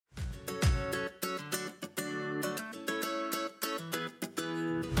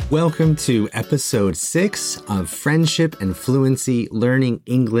Welcome to episode 6 of Friendship and Fluency Learning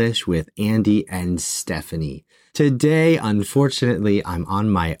English with Andy and Stephanie. Today, unfortunately, I'm on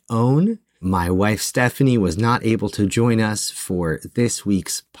my own. My wife Stephanie was not able to join us for this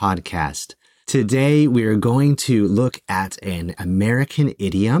week's podcast. Today, we are going to look at an American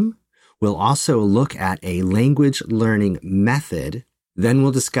idiom. We'll also look at a language learning method. Then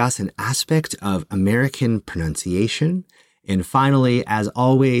we'll discuss an aspect of American pronunciation. And finally, as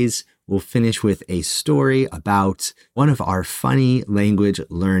always, we'll finish with a story about one of our funny language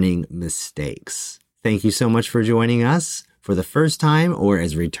learning mistakes. Thank you so much for joining us for the first time or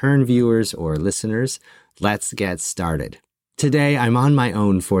as return viewers or listeners. Let's get started. Today, I'm on my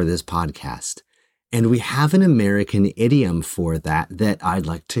own for this podcast, and we have an American idiom for that I'd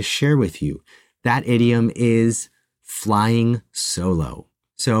like to share with you. That idiom is flying solo.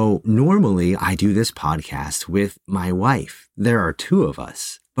 So normally I do this podcast with my wife. There are two of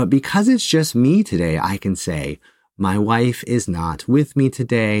us, but because it's just me today, I can say my wife is not with me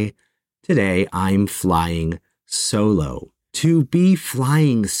today. Today I'm flying solo. To be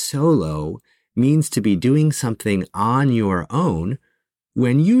flying solo means to be doing something on your own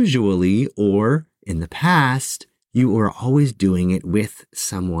when usually or in the past, you were always doing it with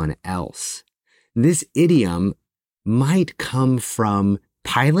someone else. This idiom might come from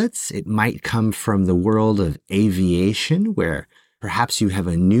pilots. It might come from the world of aviation, where perhaps you have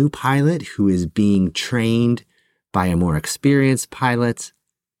a new pilot who is being trained by a more experienced pilot,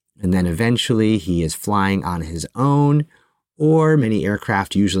 and then eventually he is flying on his own, or many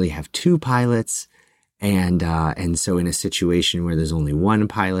aircraft usually have two pilots, and so in a situation where there's only one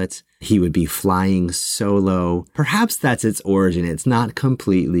pilot, he would be flying solo. Perhaps that's its origin. It's not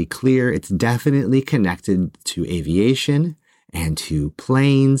completely clear. It's definitely connected to aviation and to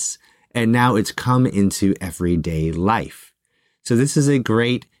planes, and now it's come into everyday life. So this is a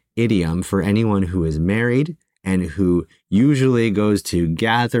great idiom for anyone who is married and who usually goes to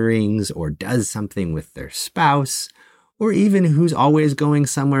gatherings or does something with their spouse, or even who's always going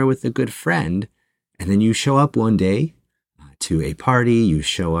somewhere with a good friend. And then you show up one day to a party, you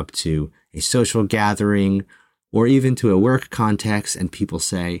show up to a social gathering, or even to a work context, and people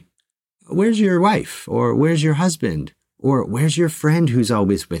say, "Where's your wife?" Or "Where's your husband?" Or "Where's your friend who's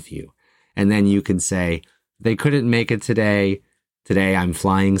always with you?" And then you can say, "They couldn't make it today. Today I'm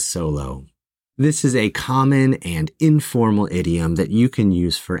flying solo." This is a common and informal idiom that you can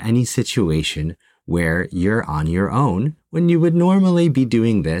use for any situation where you're on your own when you would normally be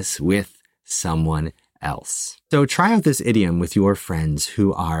doing this with someone else. So try out this idiom with your friends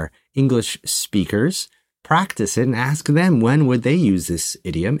who are English speakers. Practice it and ask them when would they use this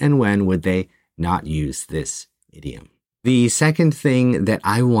idiom and when would they not use this idiom. The second thing that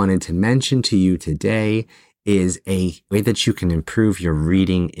I wanted to mention to you today is a way that you can improve your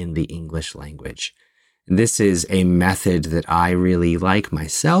reading in the English language. This is a method that I really like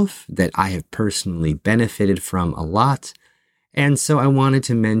myself, that I have personally benefited from a lot. And so I wanted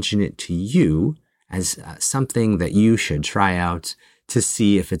to mention it to you as something that you should try out to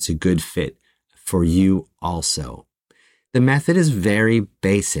see if it's a good fit for you also. The method is very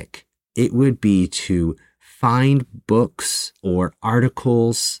basic. It would be to find books or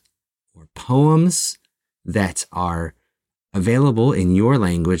articles or poems that are available in your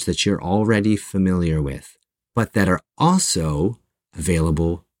language that you're already familiar with, but that are also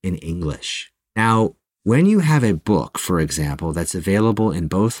available in English. Now, when you have a book, for example, that's available in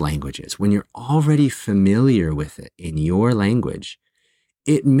both languages, when you're already familiar with it in your language,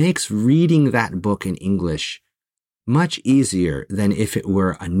 it makes reading that book in English much easier than if it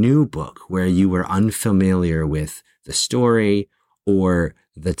were a new book where you were unfamiliar with the story or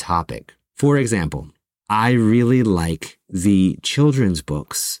the topic. For example, I really like the children's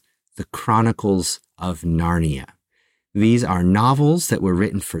books, The Chronicles of Narnia. These are novels that were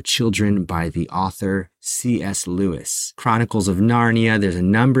written for children by the author C.S. Lewis. Chronicles of Narnia, there's a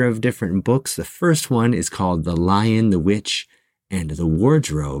number of different books. The first one is called The Lion, the Witch, and the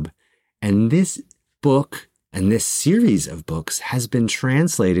Wardrobe. And this book and this series of books has been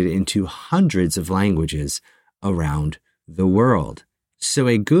translated into hundreds of languages around the world. So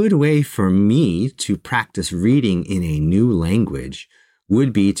a good way for me to practice reading in a new language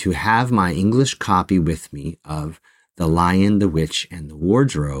would be to have my English copy with me of The Lion, the Witch, and the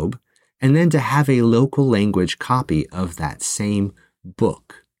Wardrobe, and then to have a local language copy of that same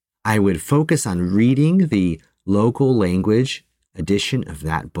book. I would focus on reading the local language edition of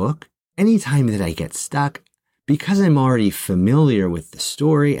that book. Anytime that I get stuck, because I'm already familiar with the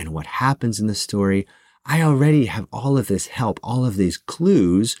story and what happens in the story, I already have all of this help, all of these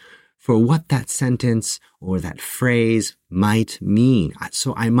clues for what that sentence or that phrase might mean.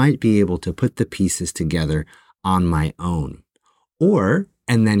 So I might be able to put the pieces together on my own.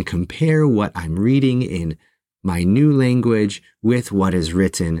 And then compare what I'm reading in my new language with what is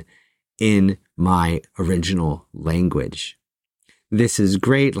written in my original language. This is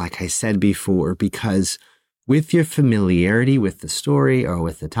great, like I said before, because with your familiarity with the story or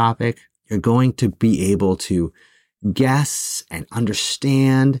with the topic, you're going to be able to guess and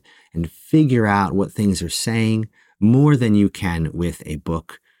understand and figure out what things are saying more than you can with a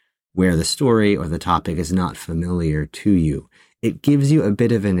book where the story or the topic is not familiar to you. It gives you a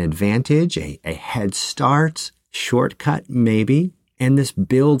bit of an advantage, a head start, shortcut maybe, and this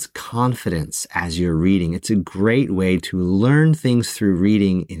builds confidence as you're reading. It's a great way to learn things through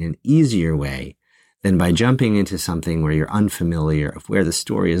reading in an easier way than by jumping into something where you're unfamiliar of where the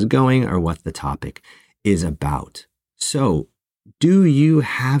story is going or what the topic is about. So, do you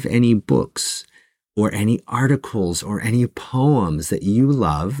have any books or any articles or any poems that you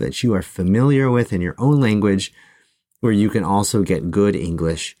love, that you are familiar with in your own language, where you can also get good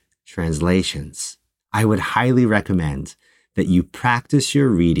English translations? I would highly recommend that you practice your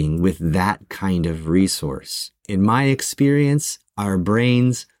reading with that kind of resource. In my experience, our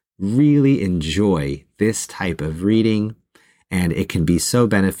brains really enjoy this type of reading, and it can be so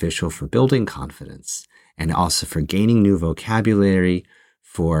beneficial for building confidence and also for gaining new vocabulary,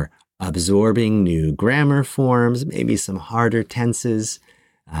 for absorbing new grammar forms, maybe some harder tenses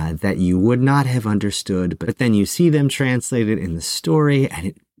that you would not have understood, but then you see them translated in the story and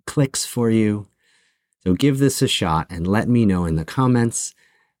it clicks for you. So give this a shot and let me know in the comments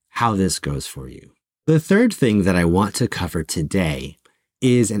how this goes for you. The third thing that I want to cover today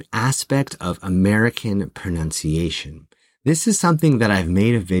is an aspect of American pronunciation. This is something that I've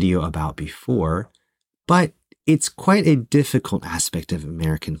made a video about before, but it's quite a difficult aspect of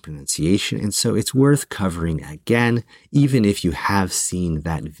American pronunciation, and so it's worth covering again, even if you have seen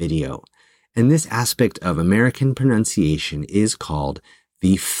that video. And this aspect of American pronunciation is called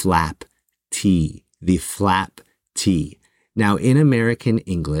the flap T. The flap T. Now, in American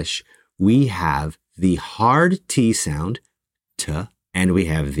English, we have the hard T sound, T, and we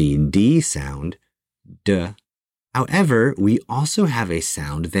have the D sound, D. However, we also have a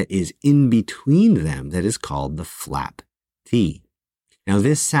sound that is in between them that is called the flap T. Now,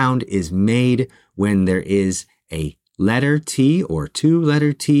 this sound is made when there is a letter T or two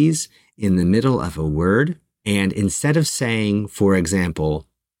letter T's in the middle of a word. And instead of saying, for example,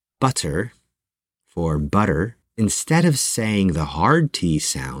 butter for butter, instead of saying the hard T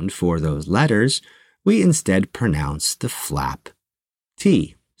sound for those letters, we instead pronounce the flap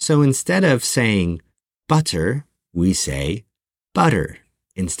T. So instead of saying butter, we say butter.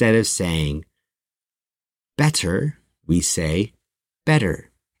 Instead of saying better, we say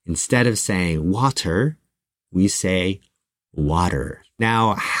better. Instead of saying water, we say water.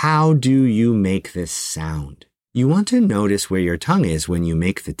 Now, how do you make this sound? You want to notice where your tongue is when you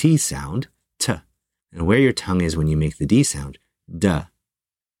make the T sound, T, and where your tongue is when you make the D sound, D,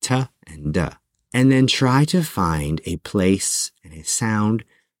 T and D. And then try to find a place and a sound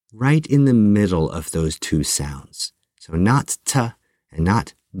right in the middle of those two sounds. So not T and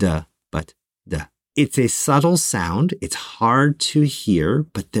not D, but D. It's a subtle sound. It's hard to hear,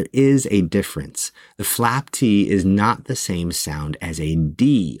 but there is a difference. The flap T is not the same sound as a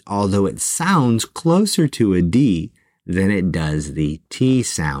D, although it sounds closer to a D than it does the T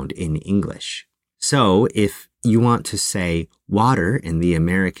sound in English. So if you want to say water in the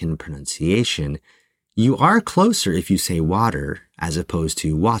American pronunciation, you are closer if you say water as opposed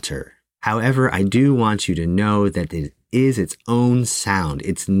to water. However, I do want you to know that it is its own sound.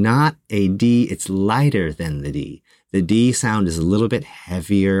 It's not a D, it's lighter than the D. The D sound is a little bit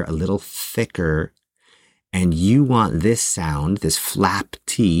heavier, a little thicker, and you want this sound, this flap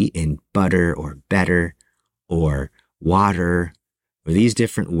T in butter or better or water or these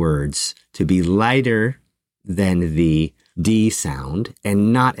different words to be lighter than the D sound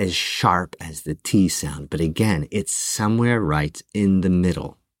and not as sharp as the T sound. But again, it's somewhere right in the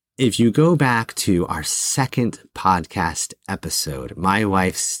middle. If you go back to our second podcast episode, my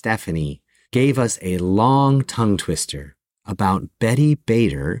wife Stephanie gave us a long tongue twister about Betty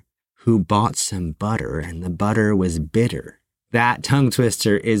Bader, who bought some butter and the butter was bitter. That tongue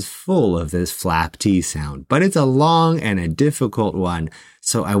twister is full of this flap T sound, but it's a long and a difficult one.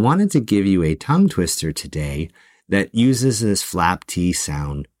 So I wanted to give you a tongue twister today that uses this flap T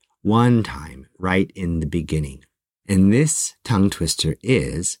sound one time right in the beginning. And this tongue twister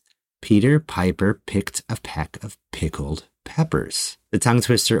is Peter Piper picked a peck of pickled peppers. The tongue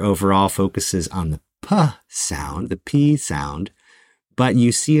twister overall focuses on the P sound, the P sound, But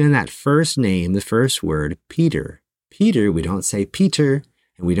you see in that first name, the first word, Peter. Peter, we don't say Peter,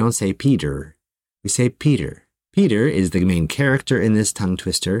 and we don't say Peter. We say Peter. Peter is the main character in this tongue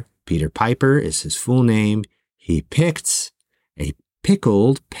twister. Peter Piper is his full name. He picked a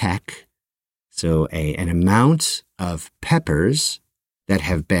pickled peck, so an amount of peppers that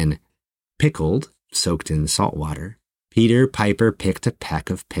have been pickled, soaked in salt water. Peter Piper picked a peck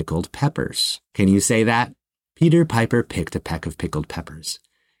of pickled peppers. Can you say that? Peter Piper picked a peck of pickled peppers.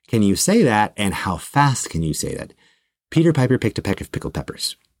 Can you say that, and how fast can you say that? Peter Piper picked a peck of pickled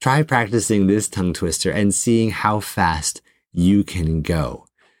peppers. Try practicing this tongue twister and seeing how fast you can go.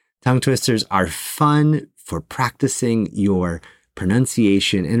 Tongue twisters are fun for practicing your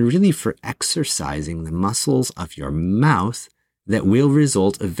pronunciation and really for exercising the muscles of your mouth that will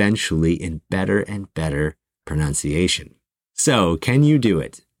result eventually in better and better pronunciation. So, can you do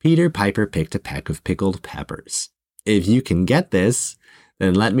it? Peter Piper picked a peck of pickled peppers. If you can get this,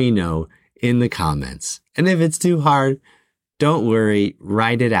 then let me know in the comments. And if it's too hard, don't worry,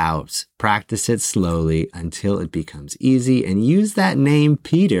 write it out, practice it slowly until it becomes easy, and use that name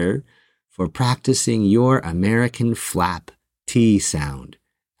Peter for practicing your American flap T sound.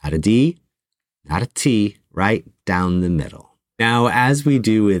 Not a D, not a T, right down the middle. Now, as we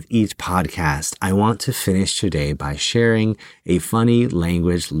do with each podcast, I want to finish today by sharing a funny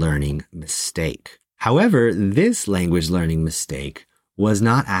language learning mistake. However, this language learning mistake was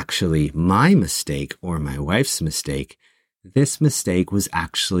not actually my mistake or my wife's mistake. This mistake was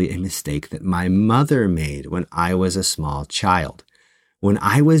actually a mistake that my mother made when I was a small child. When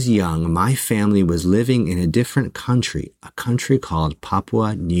I was young, my family was living in a different country, a country called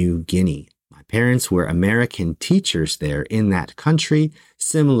Papua New Guinea. My parents were American teachers there in that country,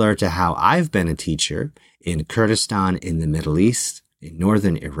 similar to how I've been a teacher in Kurdistan in the Middle East, in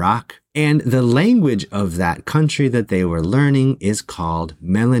northern Iraq. And the language of that country that they were learning is called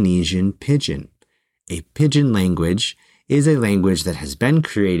Melanesian Pidgin. A Pidgin language is a language that has been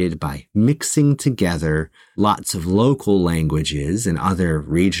created by mixing together lots of local languages and other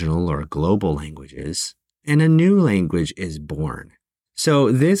regional or global languages, and a new language is born. So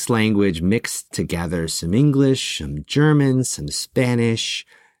this language mixed together some English, some German, some Spanish,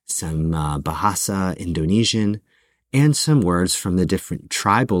 some Bahasa Indonesian, and some words from the different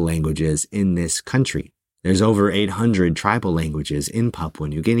tribal languages in this country. There's over 800 tribal languages in Papua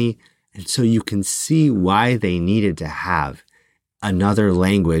New Guinea, and so you can see why they needed to have another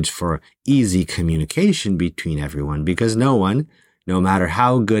language for easy communication between everyone, because no one, no matter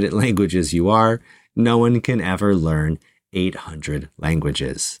how good at languages you are, no one can ever learn 800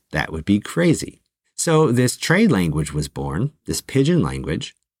 languages. That would be crazy. So this trade language was born, this Pidgin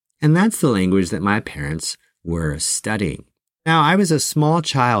language, and that's the language that my parents were studying. Now, I was a small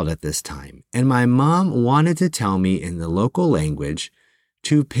child at this time, and my mom wanted to tell me in the local language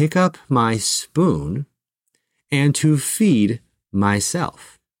to pick up my spoon and to feed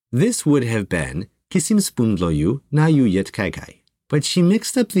myself. This would have been Kisim spoonbloyu na yu yet kai kai. But she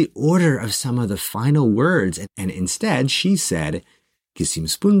mixed up the order of some of the final words, and instead she said Kisim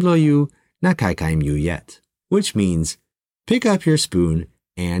spoonbloyu na kai kai yu yet, which means pick up your spoon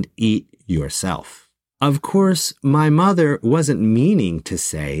and eat yourself. Of course, my mother wasn't meaning to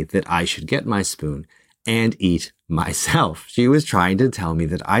say that I should get my spoon and eat myself. She was trying to tell me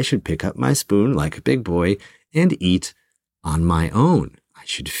that I should pick up my spoon like a big boy and eat on my own. I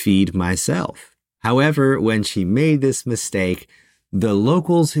should feed myself. However, when she made this mistake, the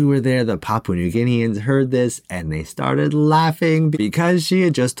locals who were there, the Papua New Guineans, heard this and they started laughing because she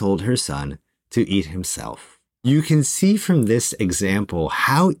had just told her son to eat himself. You can see from this example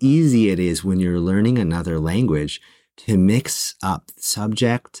how easy it is when you're learning another language to mix up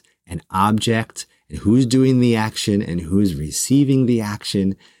subject and object and who's doing the action and who's receiving the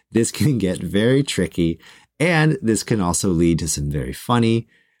action. This can get very tricky, and this can also lead to some very funny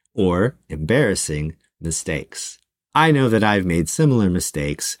or embarrassing mistakes. I know that I've made similar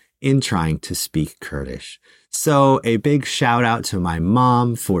mistakes in trying to speak Kurdish. So a big shout out to my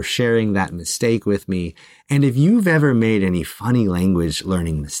mom for sharing that mistake with me. And if you've ever made any funny language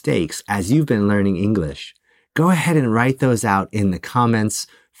learning mistakes as you've been learning English, go ahead and write those out in the comments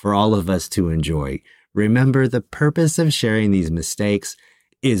for all of us to enjoy. Remember, the purpose of sharing these mistakes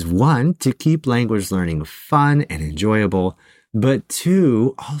is 1, to keep language learning fun and enjoyable, but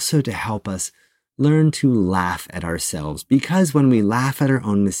 2, also to help us learn to laugh at ourselves, because when we laugh at our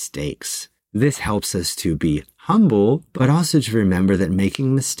own mistakes, this helps us to be humble, but also to remember that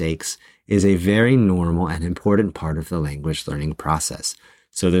making mistakes is a very normal and important part of the language learning process.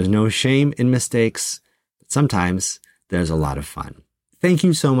 So there's no shame in mistakes, but sometimes there's a lot of fun. Thank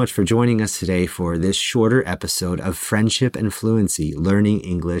you so much for joining us today for this shorter episode of Friendship and Fluency, Learning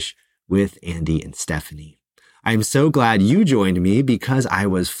English with Andy and Stephanie. I'm so glad you joined me because I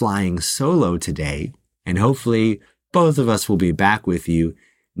was flying solo today, and hopefully both of us will be back with you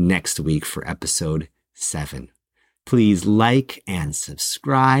next week for episode 7. Please like and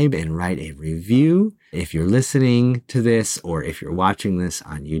subscribe and write a review if you're listening to this or if you're watching this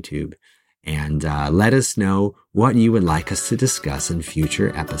on YouTube. And let us know what you would like us to discuss in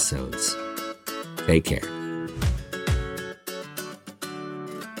future episodes. Take care.